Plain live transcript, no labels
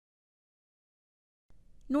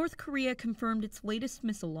North Korea confirmed its latest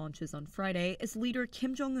missile launches on Friday as leader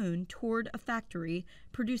Kim Jong Un toured a factory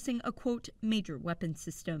producing a, quote, major weapons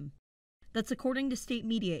system. That's according to state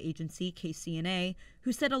media agency KCNA,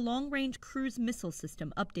 who said a long-range cruise missile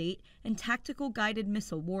system update and tactical guided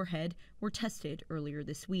missile warhead were tested earlier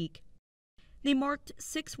this week. They marked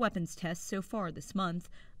 6 weapons tests so far this month,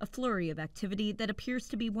 a flurry of activity that appears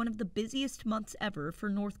to be one of the busiest months ever for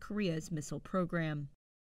North Korea's missile program.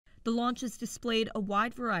 The launches displayed a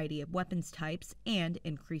wide variety of weapons types and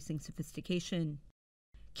increasing sophistication.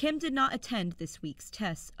 Kim did not attend this week's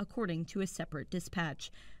tests, according to a separate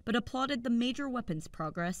dispatch, but applauded the major weapons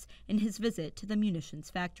progress in his visit to the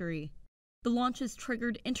munitions factory. The launches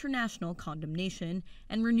triggered international condemnation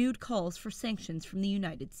and renewed calls for sanctions from the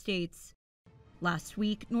United States. Last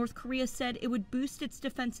week, North Korea said it would boost its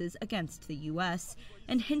defenses against the U.S.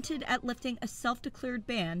 and hinted at lifting a self-declared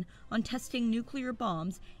ban on testing nuclear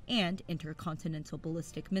bombs and intercontinental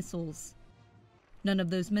ballistic missiles. None of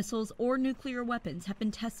those missiles or nuclear weapons have been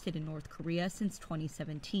tested in North Korea since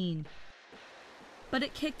 2017. But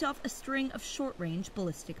it kicked off a string of short-range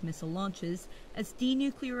ballistic missile launches as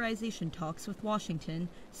denuclearization talks with Washington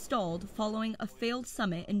stalled following a failed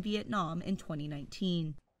summit in Vietnam in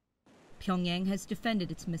 2019. Pyongyang has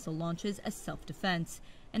defended its missile launches as self-defense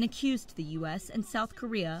and accused the U.S. and South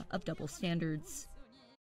Korea of double standards.